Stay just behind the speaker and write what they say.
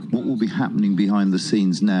What will be happening behind the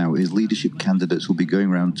scenes now is leadership candidates will be going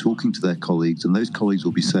around talking to their colleagues, and those colleagues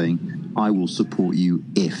will be saying, I will support you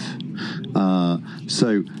if.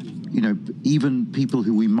 Even people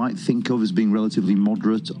who we might think of as being relatively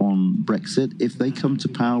moderate on Brexit, if they come to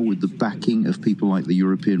power with the backing of people like the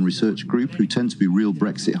European Research Group, who tend to be real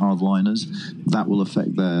Brexit hardliners, that will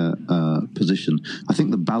affect their position. I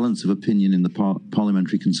think the balance of opinion in the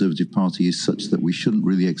Parliamentary Conservative Party is such that we shouldn't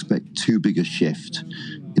really expect too big a shift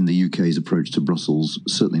in the UK's approach to Brussels,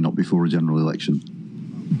 certainly not before a general election.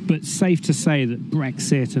 But safe to say that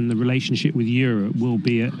Brexit and the relationship with Europe will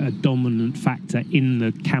be a dominant factor in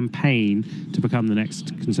the campaign to become the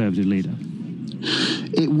next Conservative leader.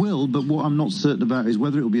 It will, but what I'm not certain about is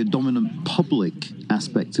whether it will be a dominant public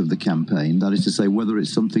aspect of the campaign. That is to say, whether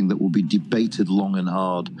it's something that will be debated long and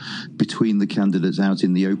hard between the candidates out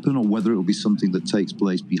in the open, or whether it will be something that takes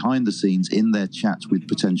place behind the scenes in their chats with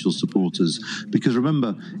potential supporters. Because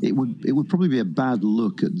remember, it would probably be a bad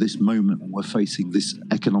look at this moment when we're facing this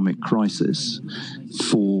economic crisis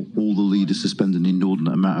for all the leaders to spend an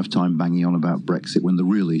inordinate amount of time banging on about Brexit when the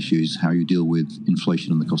real issue is how you deal with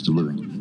inflation and the cost of living.